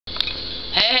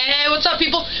Hey, what's up,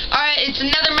 people? Alright, it's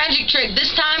another magic trick.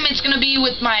 This time it's going to be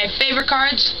with my favorite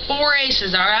cards, 4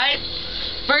 aces, alright?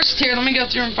 First, here, let me go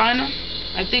through and find them.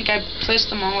 I think I placed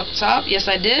them all up top.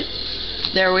 Yes, I did.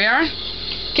 There we are.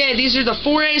 Okay, these are the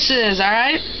 4 aces,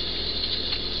 alright?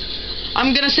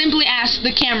 I'm going to simply ask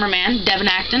the cameraman,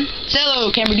 Devin Acton. Say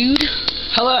hello, camera dude.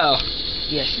 Hello.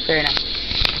 Yes, very nice.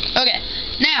 Okay,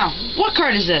 now, what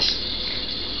card is this?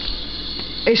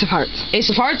 Ace of Hearts. Ace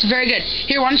of Hearts, very good.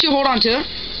 Here, why don't you hold on to it?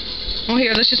 Well,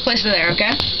 here, let's just place it there,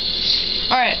 okay?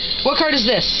 Alright, what card is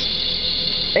this?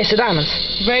 Ace of Diamonds.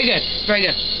 Very good, very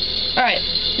good. Alright,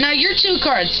 now your 2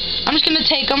 cards, I'm just going to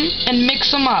take them and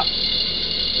mix them up.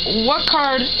 What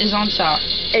card is on top?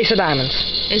 Ace of Diamonds.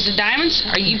 Ace of Diamonds?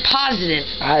 Are you positive?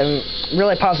 I'm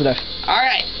really positive.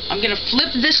 Alright, I'm going to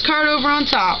flip this card over on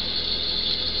top.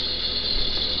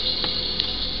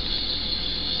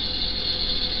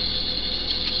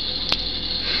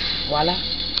 Voila.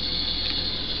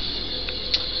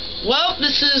 Well,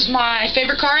 this is my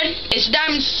favorite card. Ace of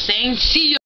Diamonds, saying see you.